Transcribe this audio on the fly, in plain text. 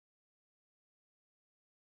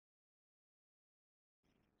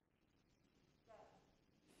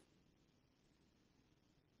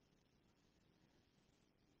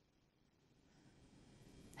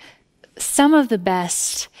Some of the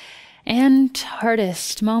best and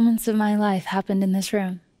hardest moments of my life happened in this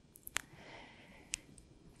room.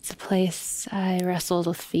 It's a place I wrestled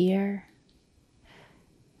with fear,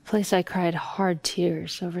 a place I cried hard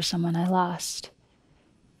tears over someone I lost,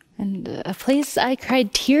 and a place I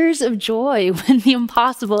cried tears of joy when the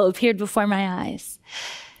impossible appeared before my eyes.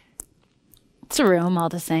 It's a room all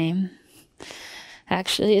the same.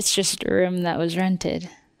 Actually, it's just a room that was rented,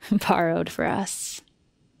 borrowed for us.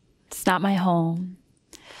 It's not my home.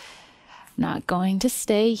 I'm not going to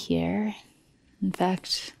stay here. In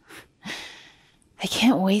fact, I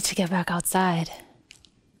can't wait to get back outside.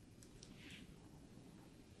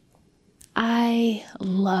 I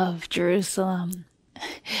love Jerusalem.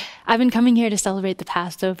 I've been coming here to celebrate the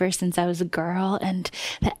Passover since I was a girl, and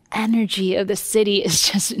the energy of the city is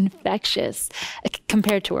just infectious,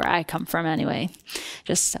 compared to where I come from anyway.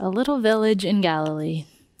 Just a little village in Galilee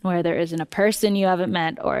where there isn't a person you haven't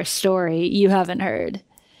met or a story you haven't heard.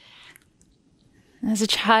 As a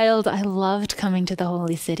child, I loved coming to the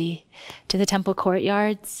Holy City, to the temple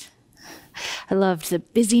courtyards. I loved the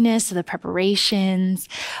busyness of the preparations,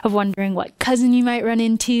 of wondering what cousin you might run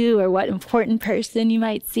into or what important person you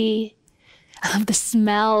might see. I loved the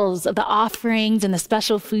smells of the offerings and the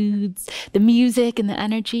special foods, the music and the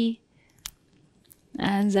energy.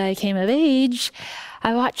 As I came of age,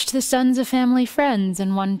 I watched the sons of family friends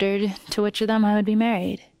and wondered to which of them I would be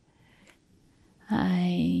married.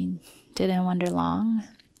 I didn't wonder long.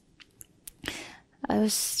 I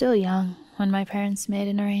was still young when my parents made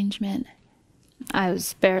an arrangement. I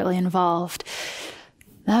was barely involved.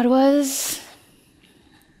 That was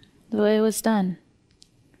the way it was done.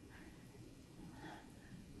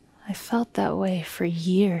 I felt that way for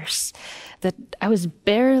years, that I was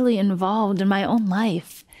barely involved in my own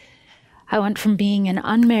life. I went from being an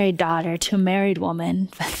unmarried daughter to a married woman,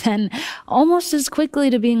 but then almost as quickly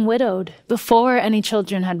to being widowed before any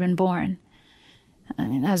children had been born. I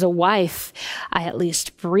mean, as a wife, I at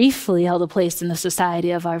least briefly held a place in the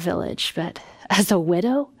society of our village, but as a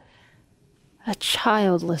widow, a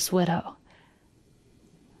childless widow,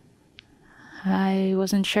 I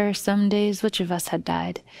wasn't sure some days which of us had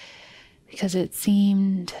died, because it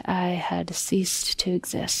seemed I had ceased to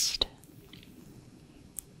exist.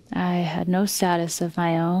 I had no status of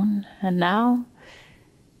my own, and now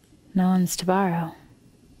no one's to borrow.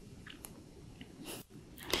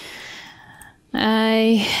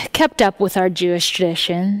 I kept up with our Jewish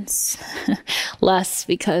traditions, less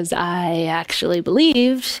because I actually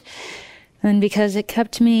believed than because it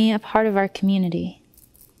kept me a part of our community.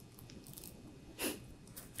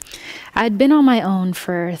 I'd been on my own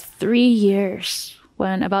for 3 years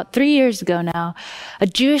when, about 3 years ago now, a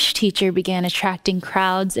Jewish teacher began attracting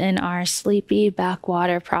crowds in our sleepy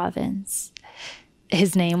backwater province.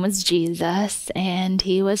 His name was Jesus, and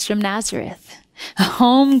he was from Nazareth, a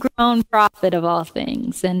homegrown prophet of all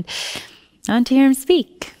things, and I went to hear him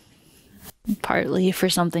speak, partly for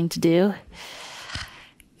something to do.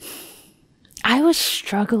 I was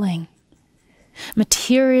struggling,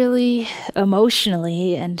 materially,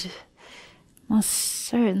 emotionally, and most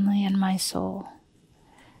certainly in my soul.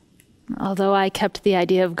 Although I kept the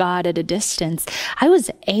idea of God at a distance, I was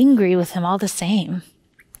angry with him all the same.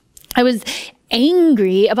 I was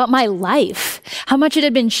angry about my life, how much it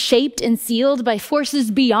had been shaped and sealed by forces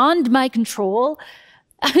beyond my control.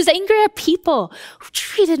 I was angry at people who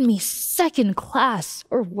treated me second class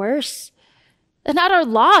or worse, and at our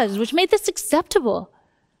laws, which made this acceptable.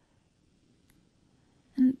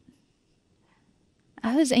 And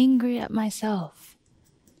I was angry at myself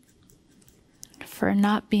for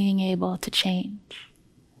not being able to change.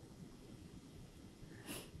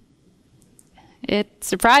 It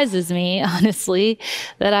surprises me, honestly,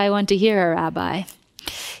 that I went to hear a rabbi.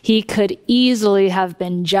 He could easily have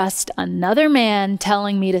been just another man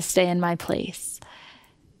telling me to stay in my place.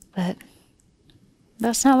 But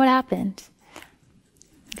that's not what happened,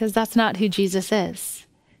 because that's not who Jesus is.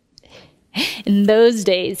 In those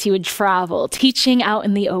days, he would travel, teaching out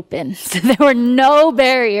in the open, so there were no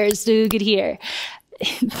barriers to who could hear.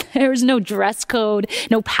 There was no dress code,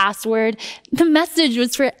 no password. The message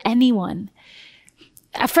was for anyone.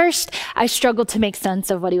 At first, I struggled to make sense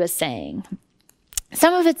of what he was saying.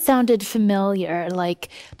 Some of it sounded familiar, like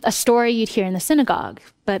a story you'd hear in the synagogue,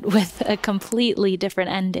 but with a completely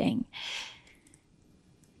different ending.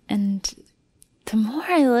 And the more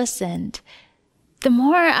I listened, the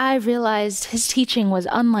more I realized his teaching was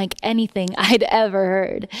unlike anything I'd ever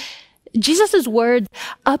heard. Jesus' words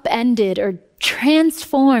upended or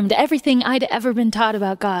transformed everything I'd ever been taught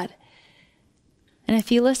about God. And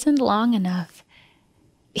if you listened long enough,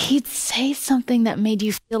 he'd say something that made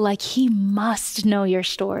you feel like he must know your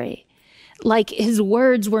story, like his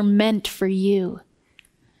words were meant for you.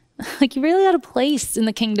 Like you really had a place in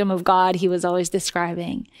the kingdom of God, he was always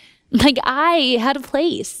describing. Like I had a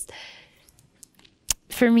place.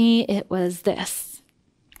 For me, it was this.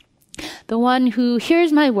 The one who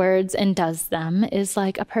hears my words and does them is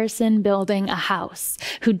like a person building a house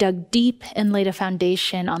who dug deep and laid a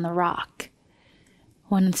foundation on the rock.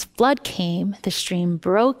 When the flood came, the stream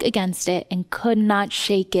broke against it and could not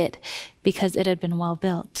shake it because it had been well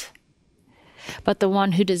built. But the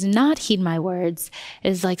one who does not heed my words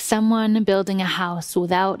is like someone building a house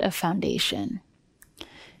without a foundation.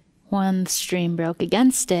 When the stream broke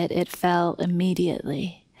against it, it fell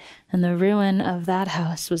immediately, and the ruin of that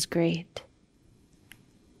house was great.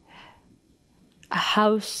 A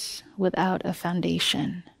house without a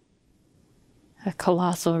foundation. A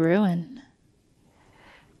colossal ruin.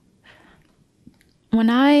 When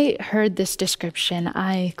I heard this description,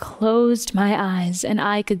 I closed my eyes and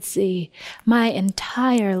I could see my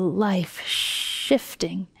entire life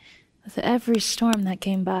shifting with every storm that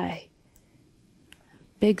came by.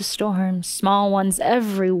 Big storms, small ones,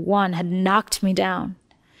 every one had knocked me down.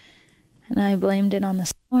 And I blamed it on the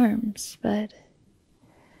storms, but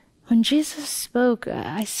when Jesus spoke,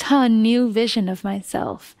 I saw a new vision of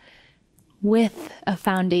myself with a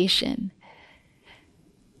foundation.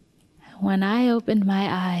 When I opened my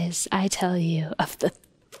eyes, I tell you, of the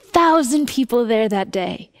 1,000 people there that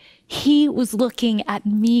day, he was looking at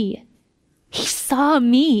me. He saw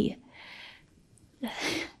me.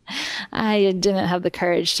 I didn't have the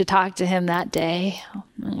courage to talk to him that day,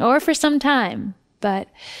 or for some time, but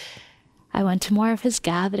I went to more of his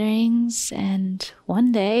gatherings, and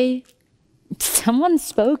one day, someone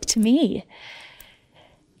spoke to me.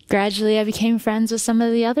 Gradually, I became friends with some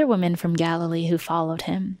of the other women from Galilee who followed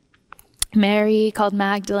him. Mary, called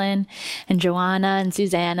Magdalene, and Joanna and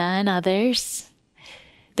Susanna and others.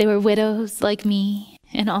 They were widows like me,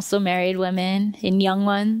 and also married women and young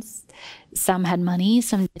ones. Some had money,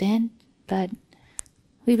 some didn't, but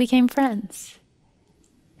we became friends.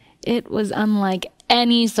 It was unlike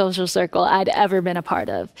any social circle I'd ever been a part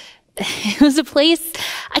of. It was a place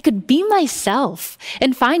I could be myself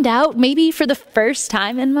and find out, maybe for the first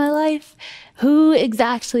time in my life, who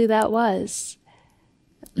exactly that was.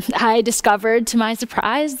 I discovered, to my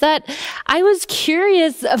surprise, that I was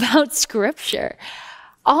curious about Scripture.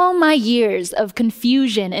 All my years of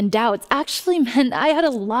confusion and doubts actually meant I had a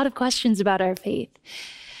lot of questions about our faith.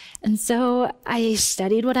 And so I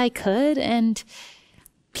studied what I could, and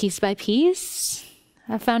piece by piece,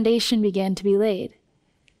 a foundation began to be laid.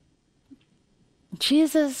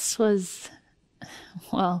 Jesus was,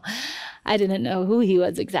 well, I didn't know who he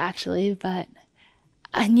was exactly, but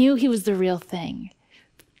I knew he was the real thing.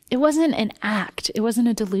 It wasn't an act. It wasn't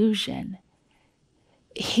a delusion.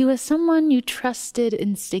 He was someone you trusted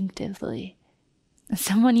instinctively,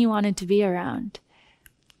 someone you wanted to be around.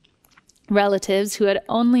 Relatives who had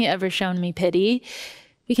only ever shown me pity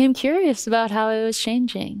became curious about how I was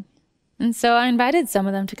changing. And so I invited some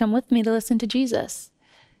of them to come with me to listen to Jesus.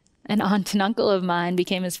 An aunt and uncle of mine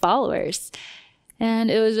became his followers.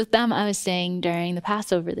 And it was with them I was staying during the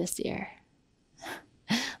Passover this year.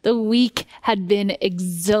 The week had been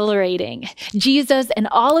exhilarating. Jesus and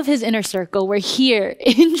all of his inner circle were here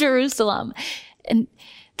in Jerusalem. And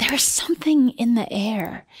there was something in the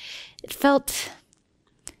air. It felt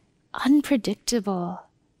unpredictable,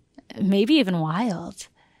 maybe even wild.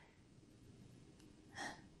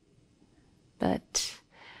 But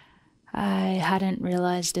I hadn't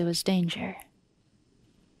realized it was danger.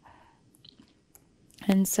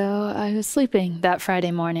 And so I was sleeping that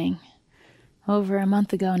Friday morning, over a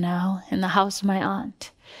month ago now, in the house of my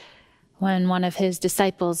aunt, when one of his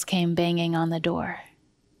disciples came banging on the door.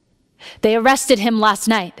 "They arrested him last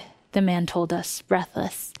night," the man told us,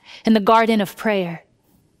 breathless, "in the garden of prayer."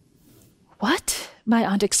 "What?" my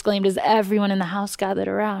aunt exclaimed as everyone in the house gathered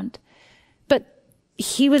around. "But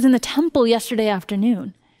he was in the temple yesterday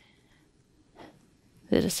afternoon."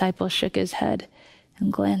 The disciple shook his head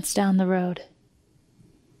and glanced down the road.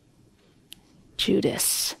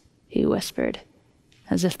 "Judas," he whispered,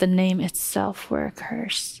 as if the name itself were a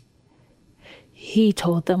curse. "He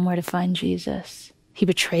told them where to find Jesus. He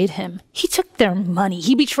betrayed him. He took their money.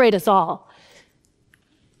 He betrayed us all."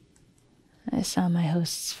 I saw my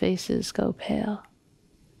host's faces go pale.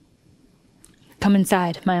 "Come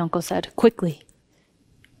inside," my uncle said, "quickly."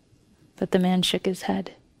 But the man shook his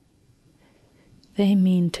head. "They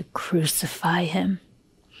mean to crucify him."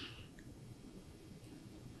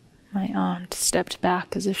 My aunt stepped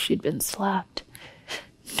back as if she'd been slapped.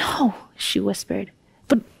 "No," she whispered.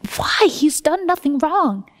 "But why? He's done nothing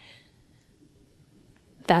wrong."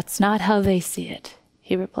 "That's not how they see it,"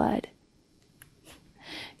 he replied.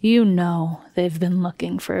 You know they've been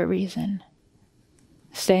looking for a reason.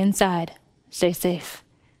 Stay inside. Stay safe.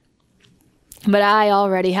 But I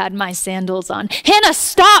already had my sandals on. Hannah,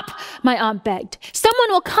 stop! My aunt begged.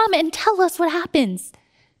 Someone will come and tell us what happens.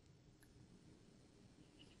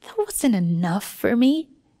 That wasn't enough for me.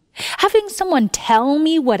 Having someone tell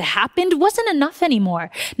me what happened wasn't enough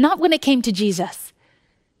anymore. Not when it came to Jesus.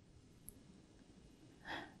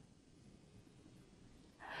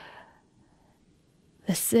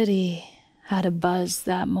 The city had a buzz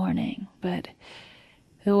that morning, but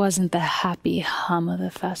it wasn't the happy hum of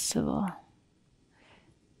the festival.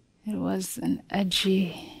 It was an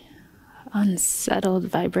edgy, unsettled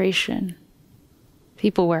vibration.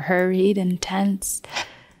 People were hurried and tense.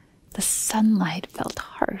 The sunlight felt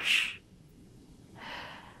harsh.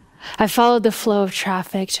 I followed the flow of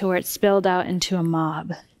traffic to where it spilled out into a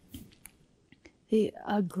mob. The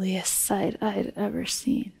ugliest sight I'd ever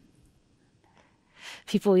seen.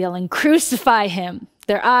 People yelling, "Crucify him!"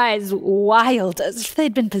 Their eyes wild as if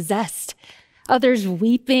they'd been possessed. Others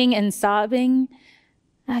weeping and sobbing,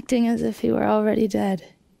 acting as if he were already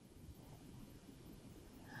dead.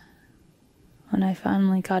 When I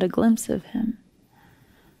finally caught a glimpse of him,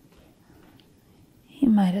 he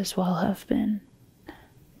might as well have been.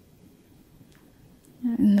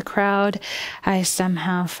 In the crowd, I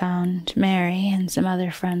somehow found Mary and some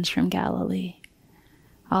other friends from Galilee.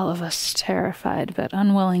 All of us terrified but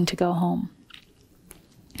unwilling to go home.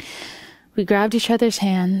 We grabbed each other's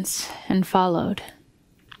hands and followed.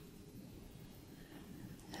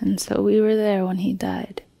 And so we were there when he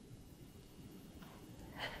died.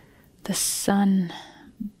 The sun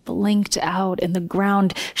blinked out and the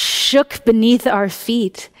ground shook beneath our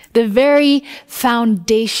feet, the very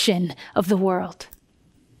foundation of the world.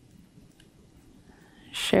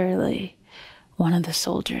 Surely, one of the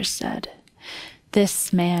soldiers said,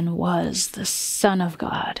 "This man was the Son of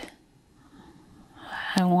God."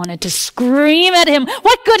 I wanted to scream at him,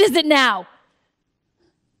 "What good is it now?"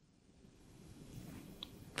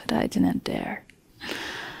 But I didn't dare.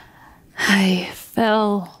 I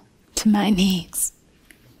fell to my knees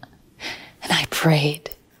and I prayed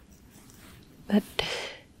that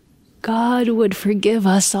God would forgive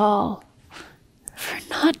us all for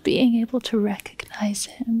not being able to recognize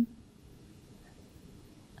him.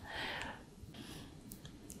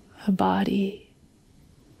 A body.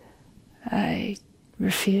 I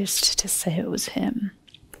refused to say it was him.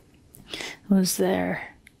 It was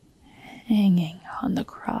there, hanging on the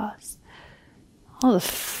cross. All the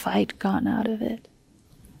fight gone out of it.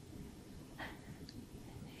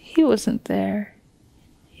 He wasn't there.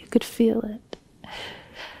 You could feel it.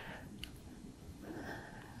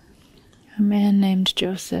 A man named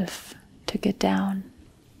Joseph took it down,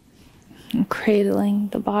 cradling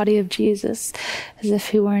the body of Jesus as if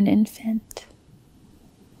he were an infant,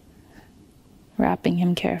 wrapping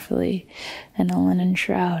him carefully in a linen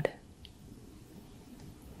shroud.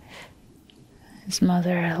 His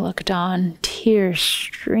mother looked on, tears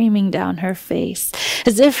streaming down her face,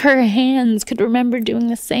 as if her hands could remember doing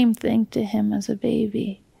the same thing to him as a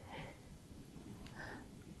baby.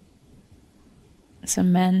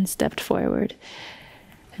 Some men stepped forward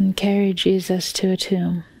and carried Jesus to a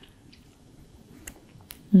tomb.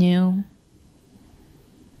 New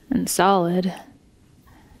and solid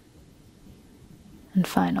and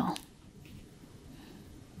final.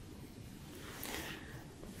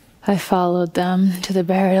 I followed them to the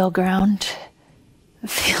burial ground,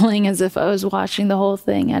 feeling as if I was watching the whole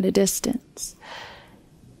thing at a distance.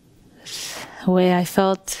 The way I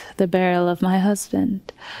felt the burial of my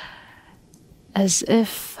husband, as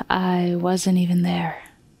if I wasn't even there.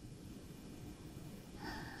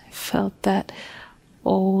 I felt that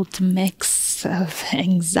old mix of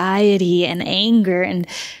anxiety and anger, and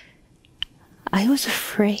I was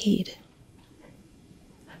afraid.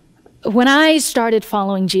 When I started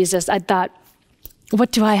following Jesus, I thought,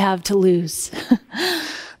 what do I have to lose?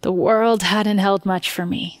 The world hadn't held much for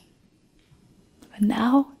me. But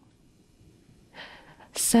now,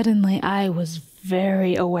 suddenly I was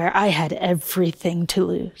very aware I had everything to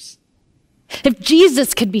lose. If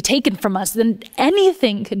Jesus could be taken from us, then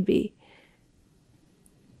anything could be.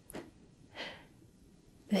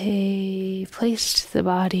 They placed the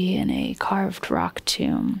body in a carved rock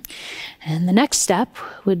tomb, and the next step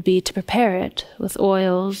would be to prepare it with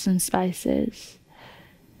oils and spices.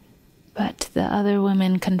 But the other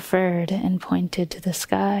women conferred and pointed to the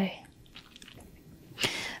sky.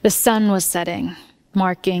 The sun was setting,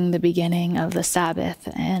 marking the beginning of the Sabbath,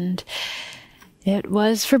 and it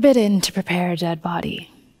was forbidden to prepare a dead body.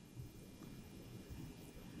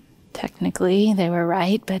 Technically, they were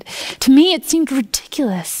right, but to me it seemed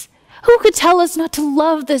ridiculous. Who could tell us not to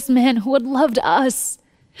love this man who had loved us?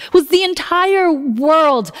 Was the entire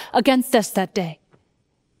world against us that day?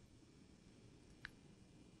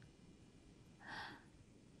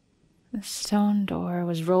 The stone door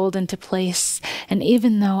was rolled into place, and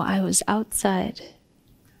even though I was outside,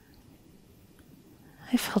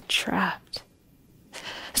 I felt trapped.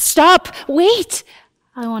 Stop! Wait!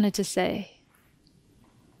 I wanted to say.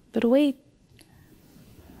 But wait.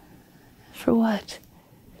 For what?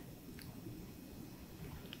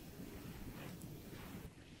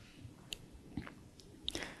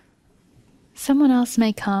 Someone else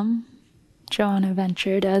may come, Joanna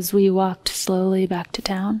ventured as we walked slowly back to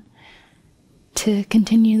town. To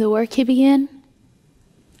continue the work he began?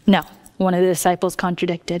 No, one of the disciples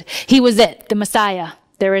contradicted. He was it, the Messiah.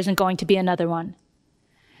 There isn't going to be another one.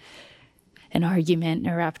 An argument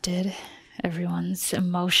erupted, everyone's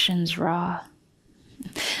emotions raw.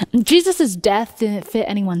 Jesus' death didn't fit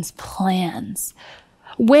anyone's plans.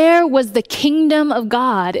 Where was the kingdom of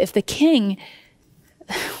God if the king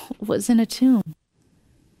was in a tomb?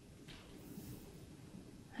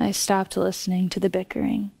 I stopped listening to the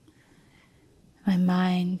bickering, my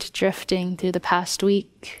mind drifting through the past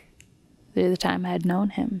week, through the time I had known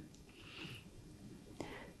him.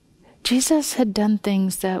 Jesus had done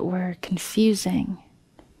things that were confusing.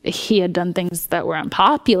 He had done things that were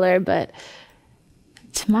unpopular, but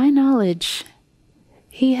to my knowledge,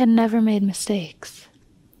 he had never made mistakes.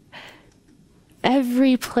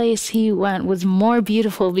 Every place he went was more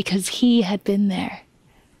beautiful because he had been there.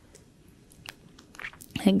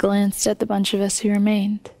 I glanced at the bunch of us who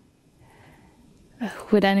remained.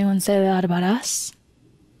 Would anyone say that about us?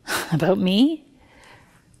 About me?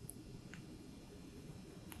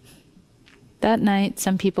 That night,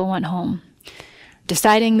 some people went home,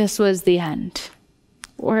 deciding this was the end,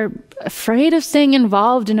 or afraid of staying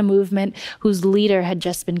involved in a movement whose leader had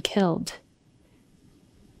just been killed.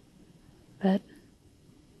 But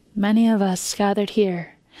many of us gathered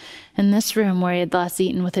here, in this room where he had last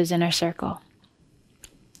eaten with his inner circle.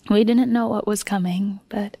 We didn't know what was coming,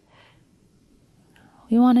 but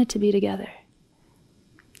we wanted to be together.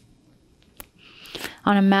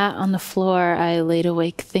 On a mat on the floor, I laid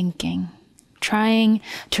awake thinking, trying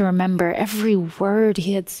to remember every word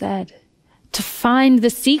he had said, to find the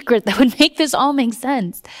secret that would make this all make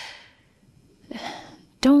sense.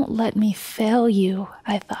 Don't let me fail you,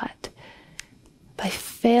 I thought, by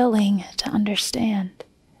failing to understand.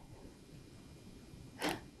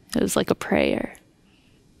 It was like a prayer,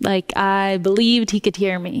 like I believed he could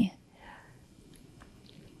hear me.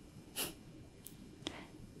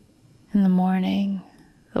 In the morning,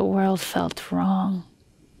 the world felt wrong.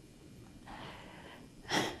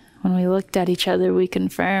 When we looked at each other, we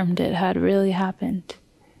confirmed it had really happened.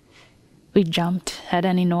 We jumped at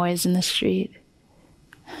any noise in the street.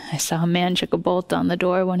 I saw a man check a bolt on the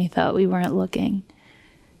door when he thought we weren't looking.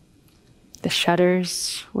 The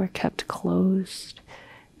shutters were kept closed.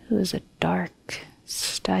 It was a dark,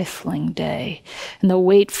 stifling day, and the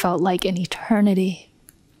wait felt like an eternity.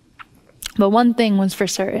 But one thing was for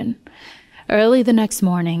certain. Early the next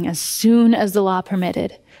morning, as soon as the law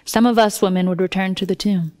permitted, some of us women would return to the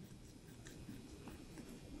tomb.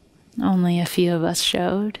 Only a few of us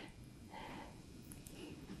showed.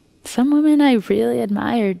 Some women I really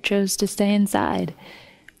admired chose to stay inside.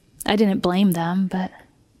 I didn't blame them, but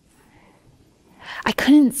I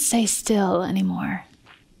couldn't stay still anymore.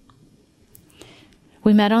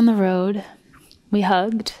 We met on the road, we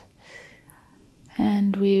hugged,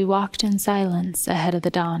 and we walked in silence ahead of the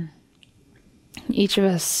dawn. Each of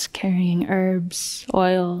us carrying herbs,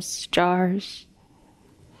 oils, jars.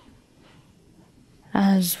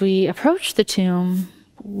 As we approached the tomb,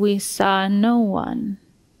 we saw no one,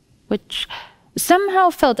 which somehow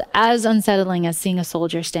felt as unsettling as seeing a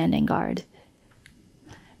soldier standing guard.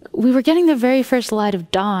 We were getting the very first light of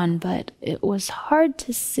dawn, but it was hard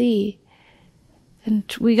to see. And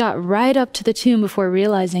we got right up to the tomb before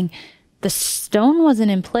realizing the stone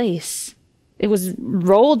wasn't in place. It was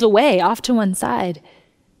rolled away off to one side.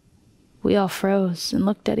 We all froze and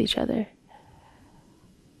looked at each other.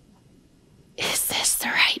 "Is this the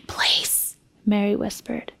right place?" Mary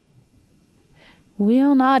whispered. We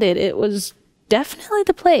all nodded. It was definitely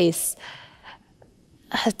the place.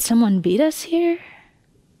 Had someone beat us here?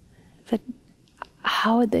 But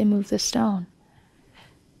how would they move the stone?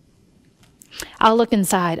 "I'll look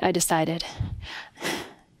inside," I decided.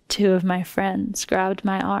 Two of my friends grabbed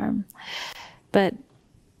my arm, but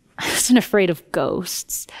I wasn't afraid of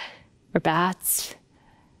ghosts or bats.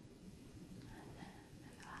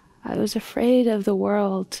 I was afraid of the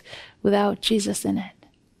world without Jesus in it.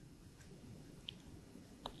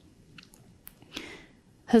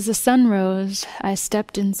 As the sun rose, I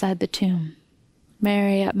stepped inside the tomb,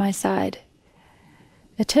 Mary at my side.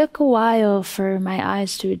 It took a while for my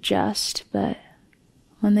eyes to adjust, but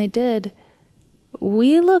when they did,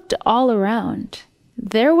 we looked all around.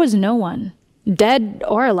 There was no one, dead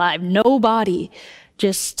or alive, no body,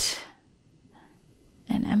 just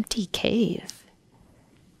an empty cave.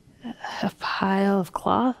 A pile of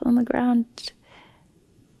cloth on the ground.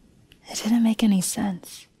 It didn't make any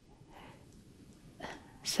sense.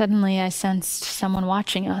 Suddenly, I sensed someone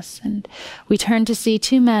watching us, and we turned to see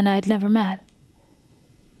two men I'd never met.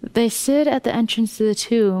 They stood at the entrance to the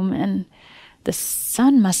tomb, and the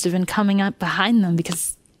sun must have been coming up behind them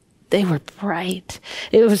because they were bright.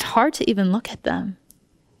 It was hard to even look at them.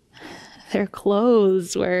 Their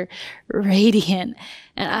clothes were radiant,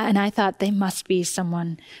 and I thought they must be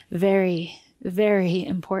someone very, very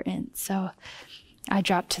important. So I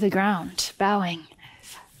dropped to the ground, bowing.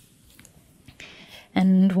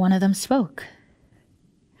 And one of them spoke.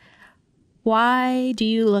 "Why do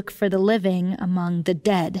you look for the living among the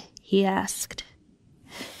dead?" he asked.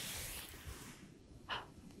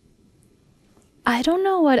 I don't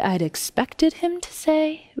know what I'd expected him to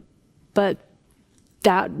say, but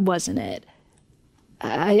that wasn't it.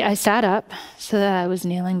 I sat up so that I was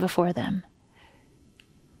kneeling before them.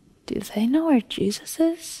 Do they know where Jesus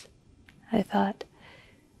is? I thought.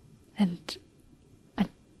 And I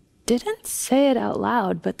didn't say it out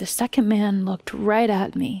loud, but the second man looked right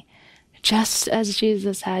at me, just as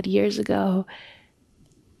Jesus had years ago,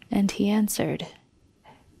 and he answered,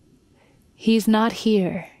 "He's not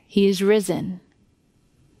here. He is risen.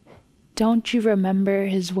 Don't you remember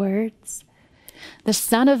his words? The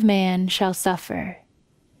Son of Man shall suffer.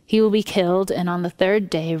 He will be killed and on the third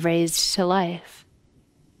day raised to life."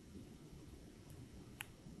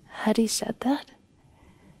 Had he said that?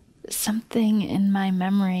 Something in my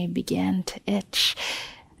memory began to itch.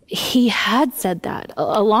 He had said that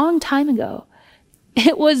a long time ago.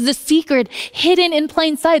 It was the secret hidden in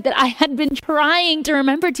plain sight that I had been trying to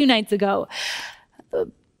remember 2 nights ago.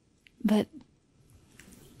 But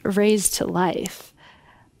raised to life,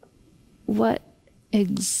 what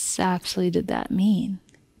exactly did that mean?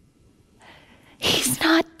 "He's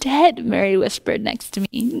not dead," Mary whispered next to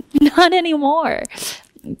me. "Not anymore."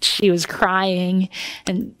 She was crying,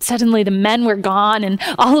 and suddenly the men were gone, and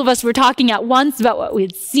all of us were talking at once about what we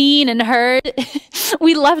had seen and heard.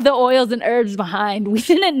 We left the oils and herbs behind. We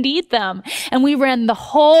didn't need them, and we ran the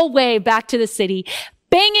whole way back to the city,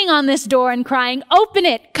 banging on this door and crying, "Open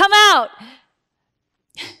it! Come out!"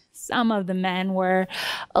 Some of the men were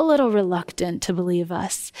a little reluctant to believe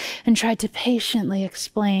us and tried to patiently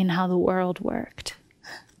explain how the world worked.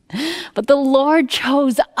 But the Lord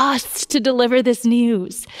chose us to deliver this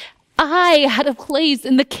news. I had a place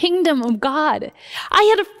in the kingdom of God. I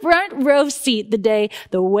had a front row seat the day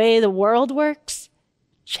the way the world works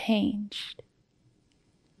changed.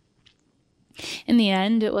 In the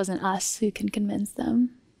end, it wasn't us who can convince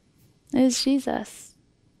them. It was Jesus.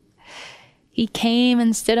 He came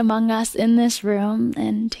and stood among us in this room,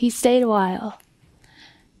 and he stayed a while.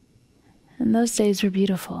 And those days were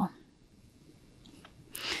beautiful.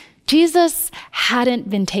 Jesus hadn't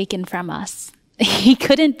been taken from us. He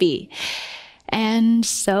couldn't be. And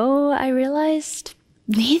so I realized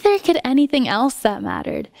neither could anything else that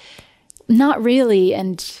mattered. Not really,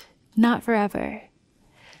 and not forever.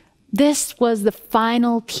 This was the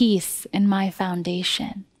final piece in my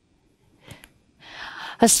foundation.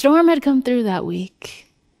 A storm had come through that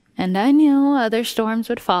week, and I knew other storms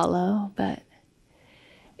would follow, but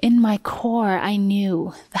in my core, I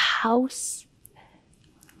knew the house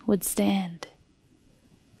would stand.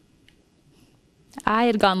 I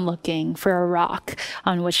had gone looking for a rock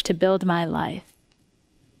on which to build my life.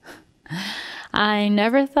 I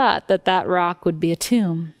never thought that that rock would be a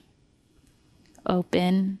tomb,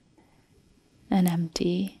 open and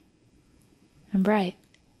empty and bright.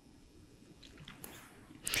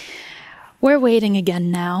 We're waiting again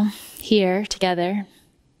now, here together,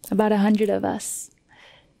 about 100 of us.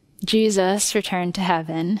 Jesus returned to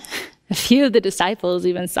heaven. A few of the disciples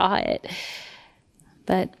even saw it.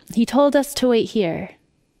 But he told us to wait here.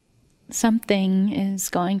 Something is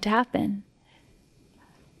going to happen.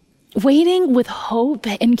 Waiting with hope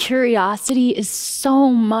and curiosity is so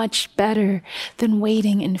much better than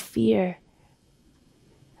waiting in fear.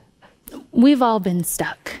 We've all been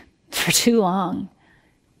stuck for too long.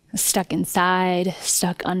 Stuck inside,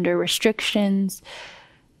 stuck under restrictions,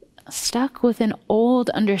 stuck with an old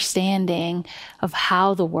understanding of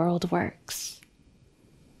how the world works.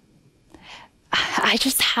 I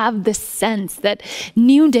just have this sense that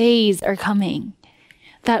new days are coming.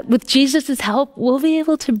 that with Jesus' help, we'll be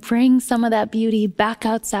able to bring some of that beauty back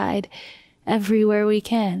outside everywhere we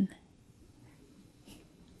can.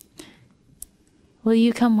 Will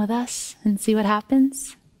you come with us and see what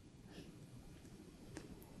happens?